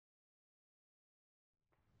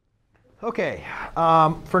Okay,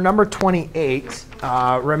 for number 28,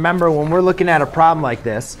 remember when we're looking at a problem like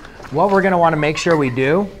this, what we're going to want to make sure we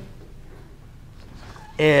do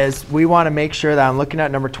is we want to make sure that I'm looking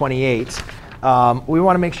at number 28. We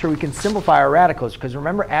want to make sure we can simplify our radicals, because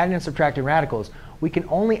remember, adding and subtracting radicals, we can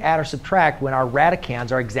only add or subtract when our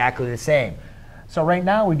radicands are exactly the same. So right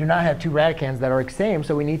now, we do not have two radicands that are the same,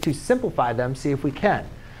 so we need to simplify them, see if we can.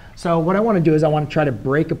 So what I want to do is I want to try to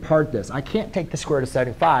break apart this. I can't take the square root of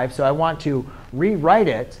 75, so I want to rewrite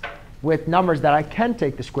it with numbers that I can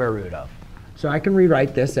take the square root of. So I can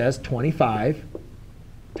rewrite this as 25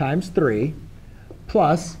 times 3,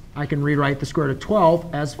 plus I can rewrite the square root of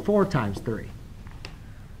 12 as 4 times 3.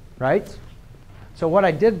 Right? So what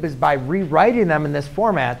I did is by rewriting them in this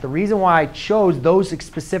format, the reason why I chose those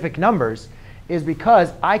specific numbers is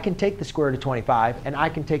because I can take the square root of 25 and I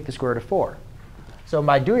can take the square root of 4. So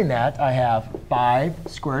by doing that, I have 5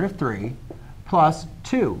 square root of 3 plus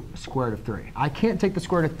 2 square root of 3. I can't take the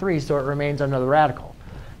square root of 3, so it remains another radical.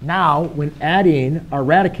 Now, when adding our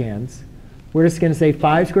radicands, we're just going to say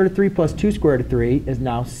 5 square root of 3 plus 2 square root of 3 is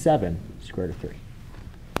now 7 square root of 3.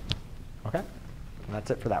 OK? And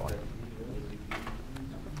that's it for that one.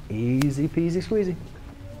 Easy peasy squeezy.